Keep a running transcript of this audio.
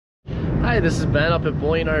Hi, this is Ben up at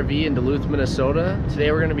Bullyan RV in Duluth, Minnesota.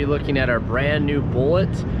 Today we're going to be looking at our brand new Bullet.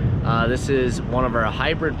 This is one of our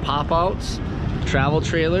hybrid pop-outs, travel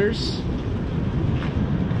trailers.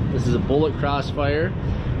 This is a Bullet Crossfire,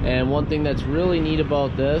 and one thing that's really neat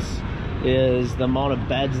about this is the amount of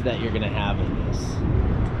beds that you're going to have in this.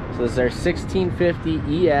 So this is our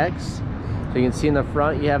 1650 EX. So you can see in the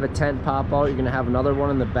front you have a tent pop-out. You're going to have another one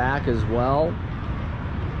in the back as well.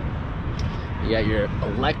 You got your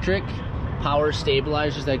electric power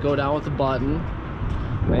stabilizers that go down with the button.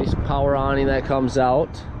 Nice power awning that comes out.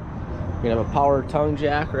 You're gonna have a power tongue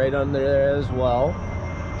jack right under there as well.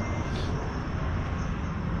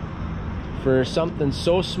 For something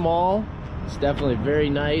so small, it's definitely very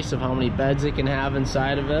nice of how many beds it can have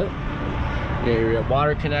inside of it. You got your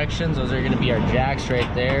water connections. Those are gonna be our jacks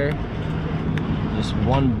right there. Just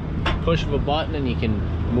one push of a button and you can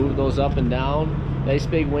move those up and down. Nice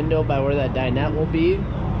big window by where that dinette will be.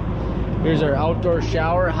 Here's our outdoor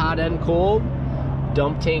shower, hot and cold.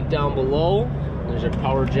 Dump tank down below. There's our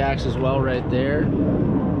power jacks as well right there.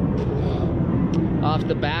 Off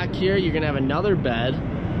the back here, you're gonna have another bed,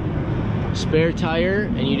 spare tire,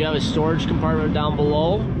 and you do have a storage compartment down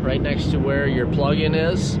below, right next to where your plug-in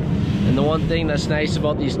is. And the one thing that's nice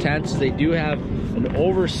about these tents is they do have an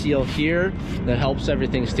overseal here that helps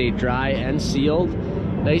everything stay dry and sealed.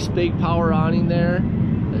 Nice big power awning there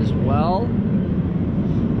as well.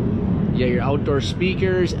 You got your outdoor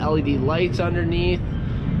speakers, LED lights underneath.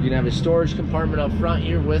 You're gonna have a storage compartment up front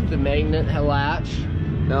here with the magnet latch.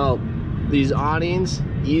 Now, these awnings,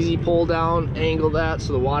 easy pull down, angle that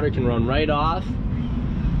so the water can run right off.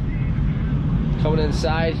 Coming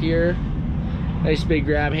inside here, nice big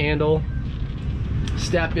grab handle.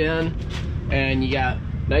 Step in, and you got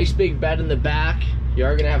nice big bed in the back. You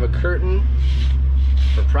are gonna have a curtain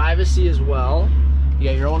for privacy as well. You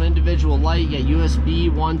got your own individual light. You got USB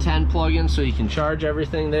 110 plug-in so you can charge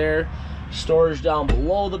everything there. Storage down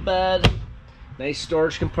below the bed. Nice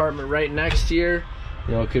storage compartment right next here.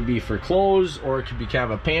 You know, it could be for clothes or it could be kind of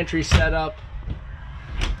a pantry setup.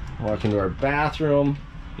 Walk into our bathroom.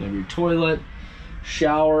 You have your toilet,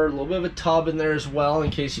 shower, a little bit of a tub in there as well in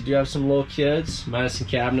case you do have some little kids. Medicine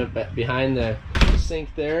cabinet behind the sink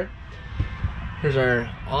there. Here's our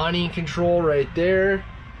awning control right there,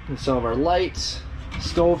 and some of our lights.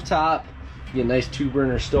 Stove top. You get a nice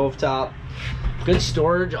 2-burner stove top. Good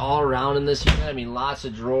storage all around in this unit. I mean, lots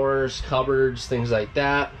of drawers, cupboards, things like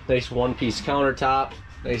that. Nice one-piece countertop.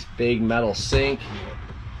 Nice big metal sink.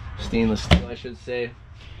 Stainless steel, I should say.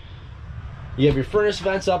 You have your furnace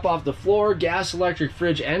vents up off the floor. Gas, electric,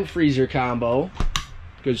 fridge, and freezer combo.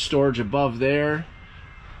 Good storage above there.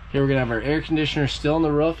 Here we're gonna have our air conditioner still on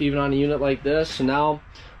the roof, even on a unit like this. So now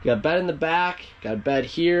we got a bed in the back, got a bed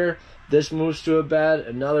here. This moves to a bed,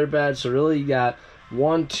 another bed. So really you got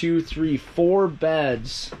 1, 2, 3, 4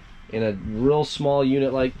 beds in a real small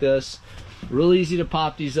unit like this. Real easy to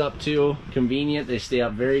pop these up too. Convenient, they stay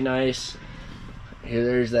up very nice. Here,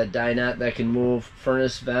 there's that dinette that can move.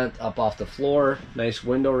 Furnace vent up off the floor. Nice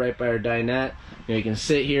window right by our dinette. You know, you can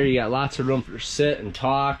sit here. You got lots of room for sit and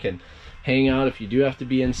talk and hang out if you do have to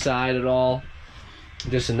be inside at all.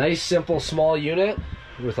 Just a nice, simple, small unit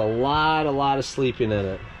with a lot of sleeping in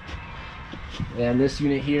it. And this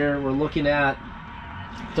unit here, we're looking at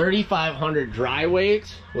 3,500 dry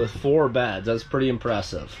weight with 4 beds. That's pretty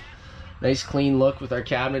impressive. Nice clean look with our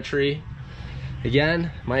cabinetry.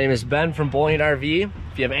 Again, my name is Ben from Bullyan RV.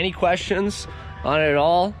 If you have any questions on it at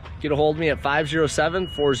all, get a hold of me at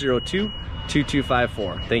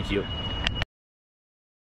 507-402-2254. Thank you.